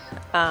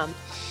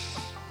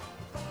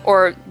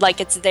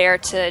like it's there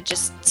to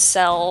just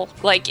sell,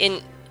 like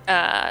in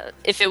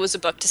if it was a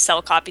book, to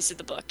sell copies of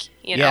the book,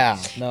 Yeah,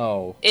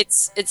 no.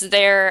 It's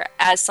there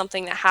as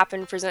something that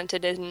happened,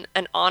 presented in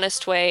an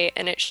honest way,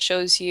 and it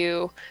shows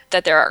you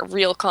that there are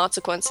real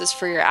consequences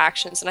for your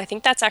actions. And I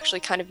think that's actually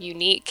kind of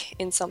unique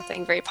in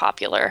something very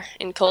popular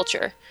in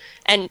culture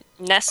and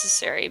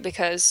necessary,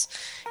 because,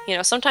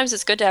 sometimes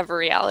it's good to have a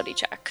reality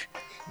check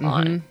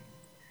on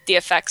the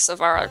effects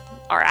of our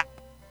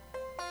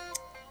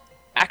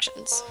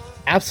actions.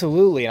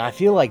 Absolutely, and I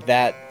feel like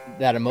that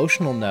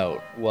emotional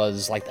note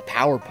was like the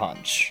power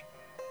punch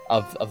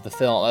of the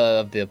film,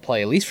 of the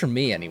play, at least for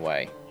me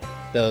anyway.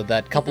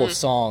 That couple of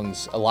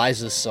songs,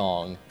 Eliza's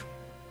song,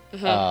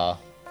 what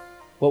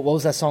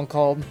was that song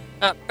called?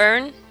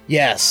 Burn?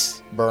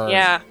 Yes, Burn.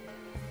 Yeah.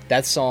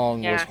 That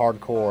song was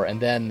hardcore, and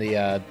then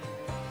the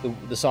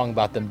song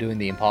about them doing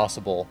the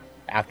impossible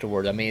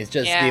afterward. I mean, it's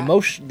just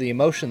the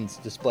emotions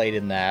displayed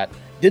in that.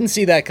 Didn't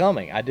see that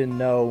coming. I didn't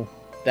know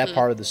that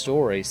part of the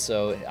story,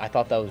 so I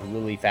thought that was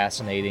really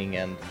fascinating,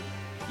 and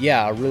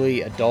a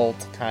really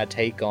adult kind of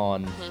take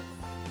on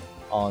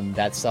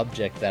that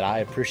subject that I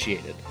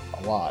appreciated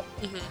a lot.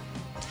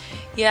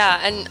 Yeah,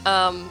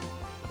 and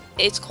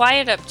it's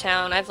Quiet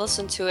Uptown. I've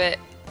listened to it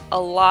a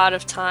lot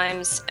of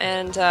times,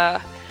 and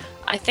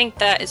I think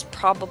that is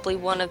probably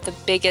one of the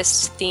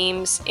biggest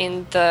themes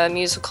in the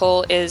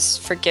musical is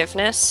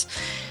forgiveness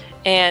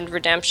and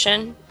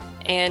redemption,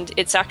 and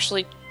it's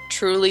actually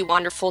truly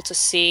wonderful to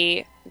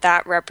see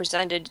that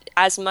represented.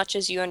 As much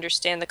as you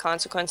understand the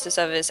consequences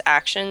of his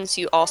actions,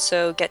 you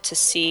also get to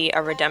see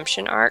a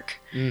redemption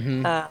arc.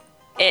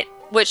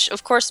 Which,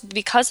 of course,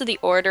 because of the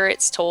order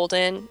it's told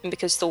in, and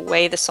because the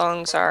way the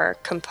songs are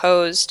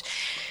composed,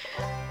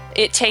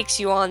 it takes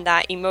you on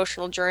that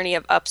emotional journey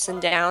of ups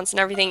and downs and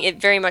everything.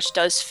 It very much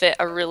does fit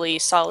a really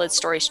solid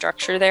story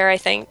structure there, I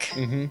think.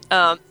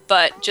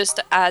 But just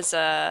as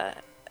a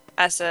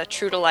as a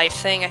true-to-life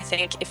thing. I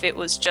think if it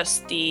was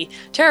just the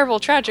terrible,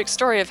 tragic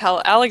story of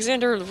how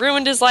Alexander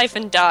ruined his life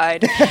and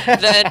died,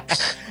 then,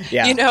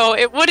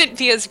 it wouldn't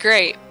be as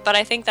great. But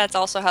I think that's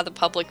also how the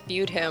public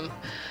viewed him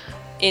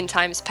in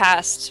times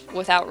past,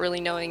 without really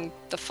knowing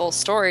the full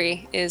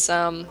story, is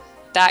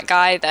that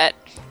guy that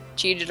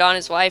cheated on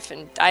his wife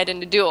and died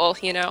in a duel,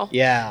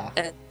 Yeah.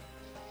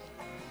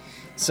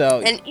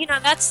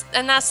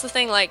 That's the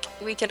thing, like,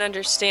 we can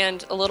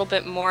understand a little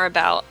bit more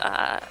about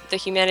the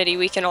humanity.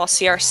 We can all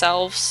see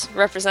ourselves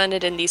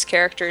represented in these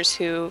characters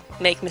who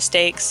make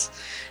mistakes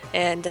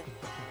and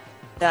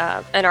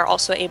are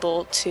also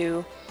able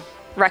to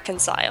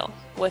reconcile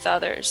with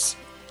others.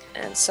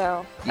 And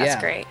so that's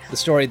great. The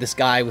story of this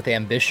guy with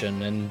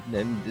ambition, and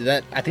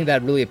that, I think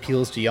that really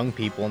appeals to young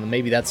people, and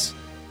maybe that's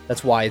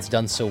why it's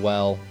done so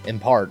well, in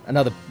part.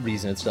 Another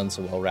reason it's done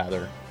so well,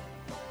 rather,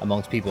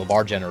 amongst people of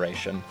our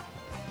generation.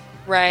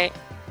 Right.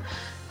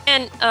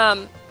 And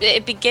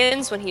it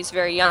begins when he's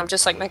very young,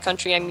 just like My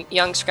Country. I'm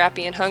young,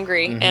 scrappy, and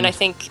hungry. Mm-hmm. And I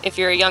think if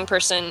you're a young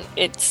person,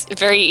 it's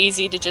very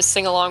easy to just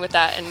sing along with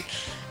that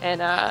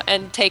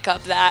and take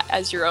up that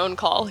as your own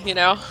call,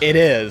 It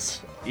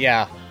is.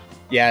 Yeah.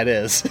 Yeah, it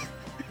is.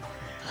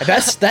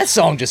 That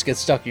song just gets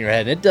stuck in your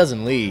head, and it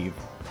doesn't leave.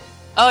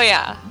 Oh,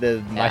 yeah.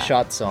 My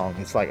Shot song,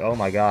 it's like, oh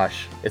my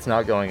gosh, it's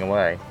not going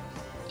away.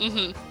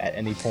 Mm-hmm. At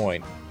any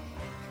point.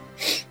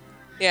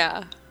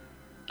 Yeah.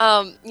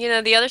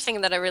 The other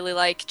thing that I really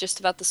like just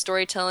about the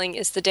storytelling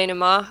is the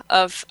denouement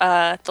of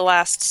the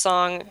last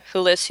song,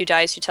 Who Lives, Who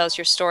Dies, Who Tells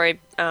Your Story,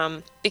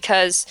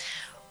 because,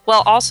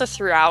 well, also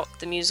throughout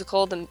the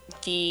musical,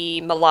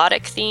 the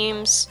melodic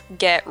themes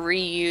get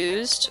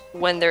reused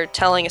when they're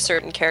telling a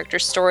certain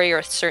character's story or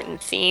a certain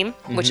theme,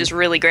 which is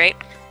really great.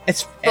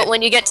 But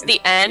when you get to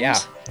the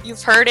end,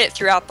 you've heard it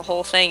throughout the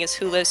whole thing, is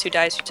Who Lives, Who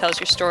Dies, Who Tells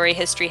Your Story,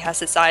 History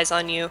Has Its Eyes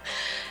on You.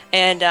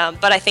 And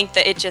but I think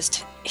that it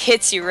just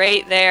hits you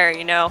right there,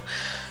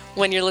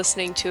 when you're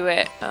listening to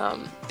it,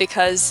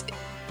 because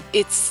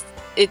it's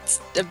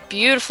a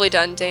beautifully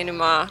done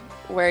denouement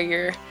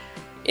where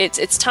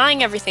it's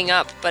tying everything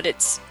up, but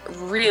it's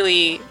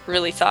really,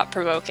 really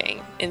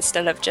thought-provoking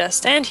instead of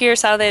just, and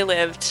here's how they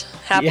lived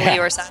happily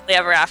or sadly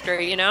ever after,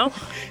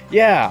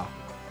 Yeah.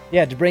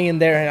 Yeah, to bring in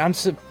there, and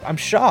I'm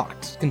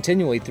shocked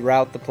continually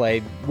throughout the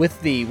play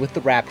with the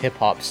rap hip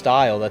hop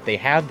style that they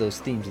have those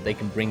themes that they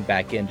can bring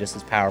back in just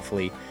as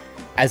powerfully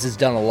as is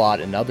done a lot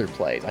in other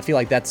plays. I feel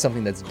like that's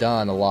something that's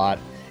done a lot,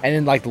 and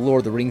in like the Lord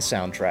of the Rings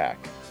soundtrack,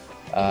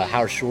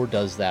 Howard Shore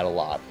does that a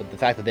lot. But the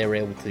fact that they were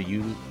able to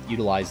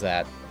utilize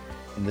that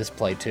in this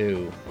play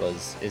too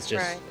is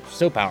just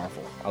so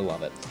powerful. I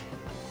love it.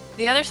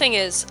 The other thing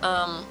is,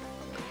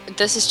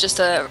 this is just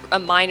a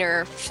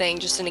minor thing,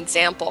 just an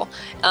example.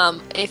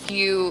 If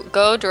you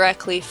go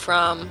directly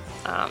from,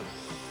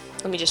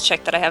 let me just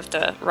check that I have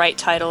the right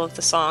title of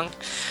the song.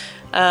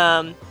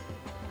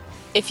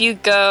 If you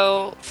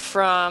go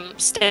from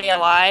Stay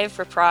Alive,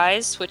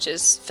 Reprise, which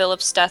is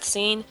Philip's death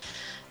scene,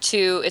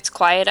 to It's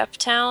Quiet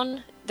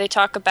Uptown, they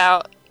talk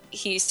about,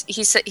 he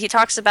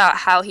talks about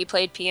how he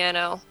played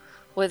piano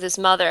with his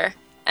mother,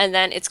 and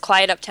then It's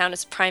Quiet Uptown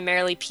is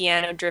primarily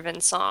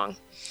piano-driven song.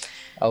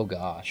 Oh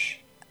gosh.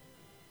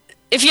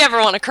 If you ever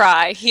want to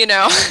cry, you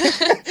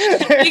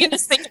can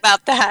just think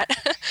about that.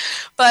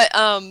 But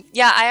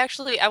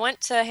I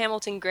went to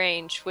Hamilton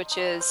Grange, which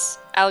is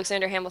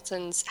Alexander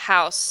Hamilton's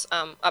house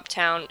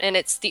uptown, and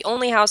it's the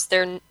only house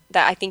there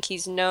that I think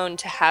he's known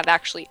to have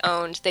actually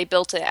owned. They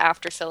built it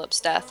after Philip's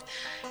death,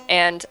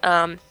 and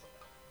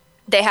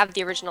they have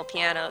the original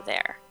piano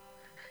there,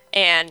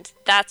 and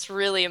that's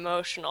really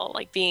emotional,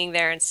 like being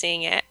there and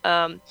seeing it.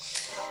 I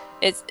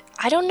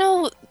don't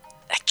know.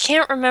 I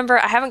can't remember.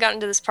 I haven't gotten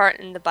to this part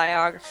in the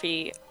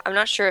biography. I'm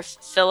not sure if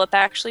Philip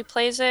actually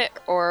plays it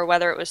or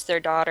whether it was their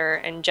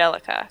daughter,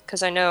 Angelica,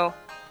 because I know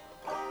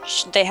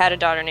they had a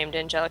daughter named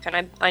Angelica,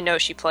 and I know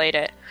she played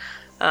it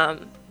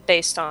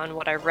based on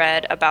what I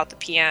read about the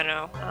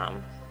piano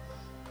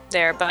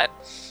there. But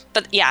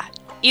yeah,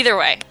 either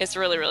way, it's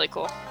really, really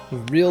cool.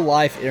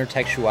 Real-life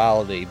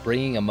intertextuality,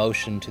 bringing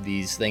emotion to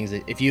these things.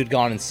 If you had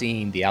gone and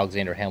seen the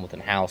Alexander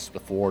Hamilton house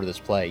before this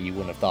play, you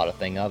wouldn't have thought a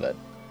thing of it.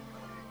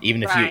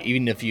 Even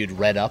if you'd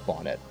read up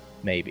on it,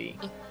 maybe.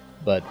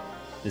 But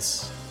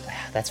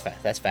that's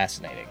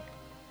fascinating.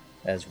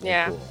 That's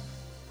really cool.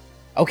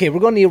 Okay,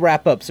 we're going to need to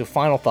wrap up. So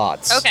final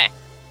thoughts. Okay.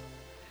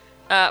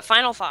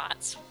 Final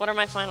thoughts. What are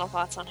my final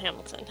thoughts on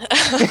Hamilton?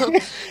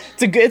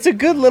 It's a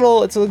good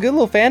little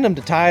fandom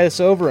to tie us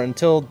over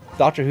until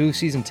Doctor Who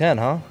season 10,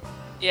 huh?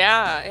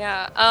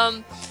 Yeah.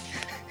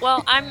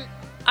 Well,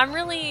 I'm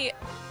really.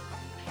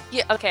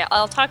 Yeah. Okay.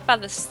 I'll talk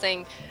about this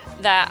thing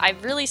that I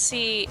really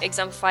see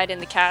exemplified in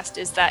the cast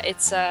is that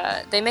it's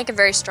they make a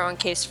very strong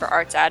case for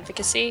arts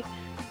advocacy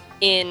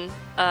in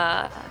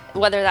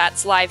whether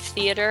that's live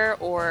theater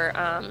or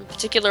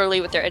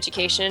particularly with their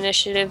education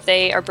initiative.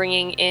 They are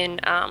bringing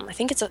in I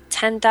think it's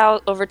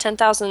over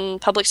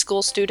 10,000 public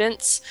school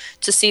students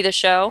to see the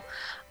show.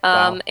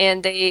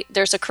 And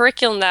there's a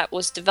curriculum that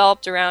was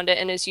developed around it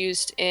and is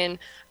used in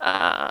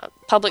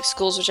public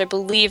schools, which I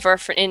believe are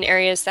in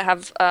areas that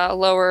have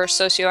lower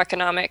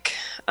socioeconomic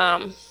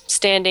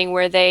standing,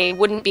 where they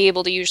wouldn't be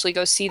able to usually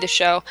go see the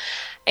show.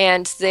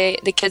 And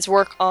the kids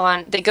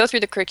they go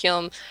through the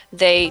curriculum,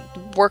 they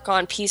work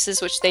on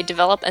pieces which they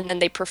develop, and then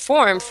they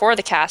perform for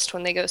the cast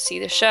when they go see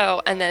the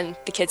show, and then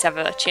the kids have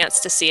a chance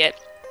to see it.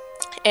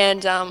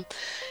 And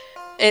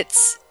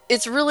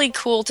it's really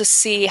cool to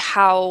see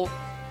how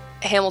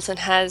Hamilton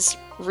has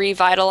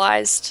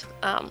revitalized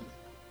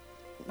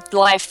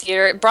live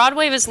theater.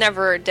 Broadway was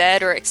never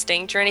dead or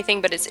extinct or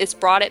anything, but it's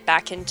brought it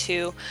back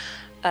into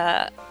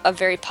a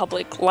very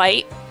public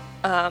light.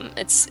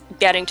 It's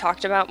getting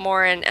talked about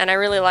more, and I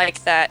really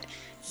like that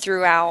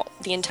throughout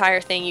the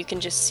entire thing you can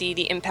just see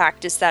the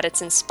impact is that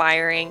it's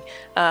inspiring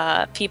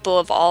people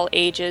of all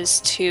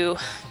ages to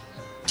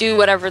do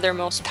whatever they're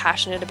most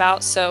passionate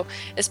about. So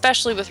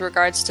especially with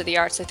regards to the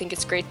arts, I think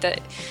it's great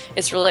that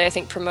it's really, I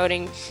think,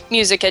 promoting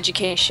music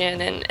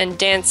education and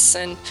dance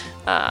and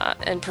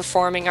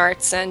performing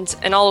arts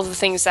and all of the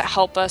things that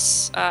help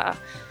us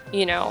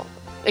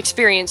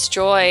experience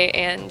joy,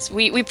 and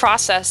we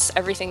process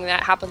everything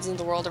that happens in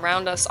the world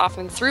around us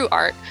often through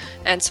art.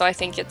 And so I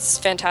think it's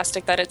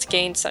fantastic that it's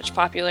gained such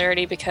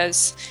popularity,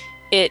 because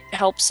it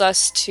helps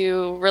us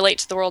to relate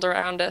to the world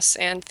around us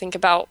and think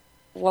about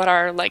what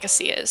our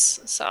legacy is.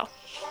 So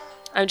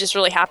I'm just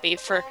really happy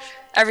for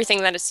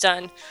everything that it's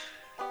done,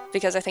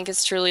 because I think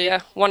it's truly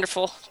a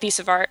wonderful piece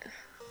of art.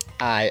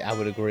 I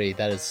would agree.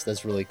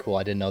 That's really cool.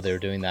 I didn't know they were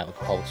doing that with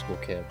public school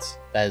kids.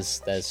 That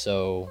is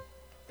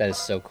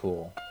so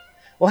cool.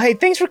 Well, hey,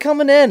 thanks for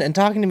coming in and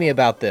talking to me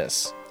about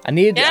this. I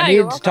needed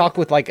to talk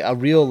with like a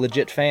real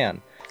legit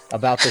fan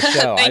about the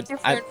show. Thank you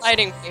for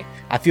inviting me.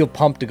 I feel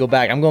pumped to go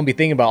back. I'm going to be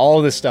thinking about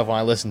all this stuff when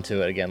I listen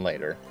to it again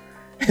later.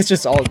 It's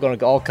just all going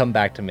to come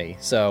back to me.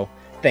 So,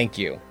 thank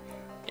you.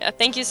 Yeah,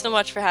 thank you so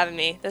much for having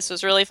me. This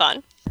was really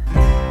fun.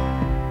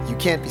 You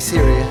can't be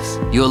serious.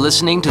 You're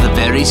listening to the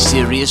Very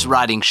Serious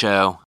Writing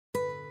Show.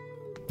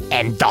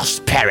 And thus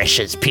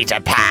perishes Peter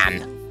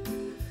Pan.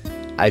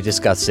 I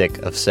just got sick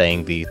of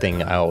saying the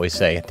thing I always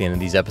say at the end of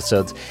these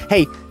episodes.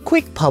 Hey,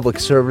 quick public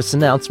service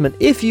announcement.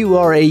 If you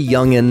are a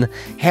youngin',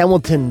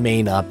 Hamilton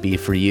may not be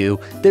for you.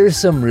 There's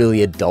some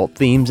really adult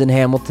themes in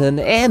Hamilton,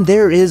 and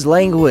there is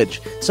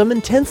language. Some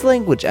intense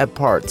language at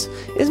parts.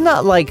 It's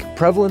not like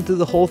prevalent through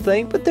the whole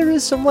thing, but there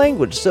is some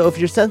language. So if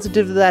you're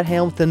sensitive to that,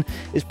 Hamilton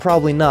is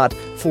probably not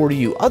for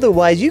you.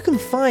 Otherwise, you can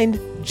find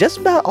just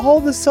about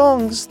all the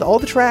songs, all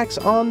the tracks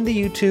on the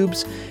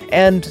YouTubes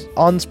and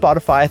on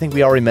Spotify. I think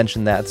we already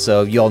mentioned that,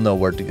 so you all know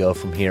where to go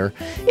from here.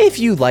 If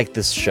you like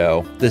this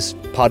show, this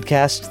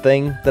podcast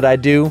thing that I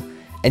do,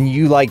 and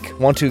you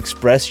want to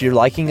express your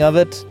liking of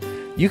it,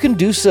 you can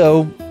do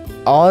so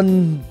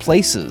on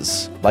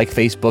places like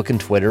Facebook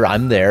and Twitter.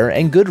 I'm there,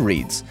 and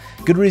Goodreads.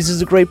 Goodreads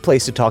is a great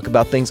place to talk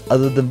about things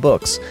other than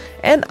books.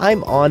 And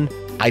I'm on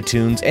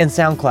iTunes and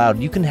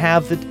SoundCloud. You can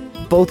have it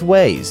both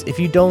ways. If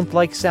you don't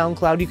like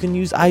SoundCloud, you can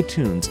use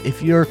iTunes.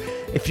 If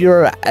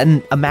you're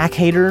a Mac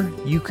hater,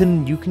 you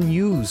can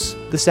use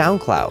the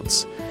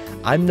SoundClouds.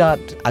 I'm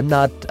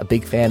not a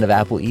big fan of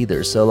Apple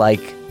either, so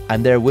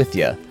I'm there with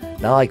you.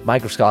 Not like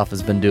Microsoft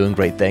has been doing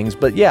great things,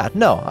 but yeah,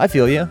 no, I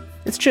feel you.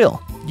 It's chill.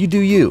 You do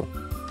you.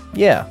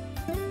 Yeah.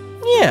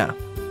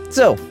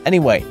 So,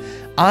 anyway,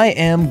 I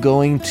am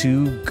going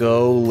to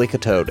go lick a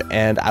toad,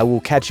 and I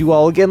will catch you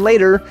all again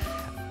later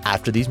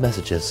after these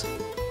messages.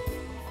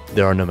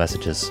 There are no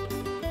messages.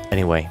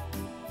 Anyway,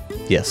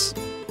 yes.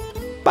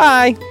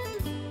 Bye!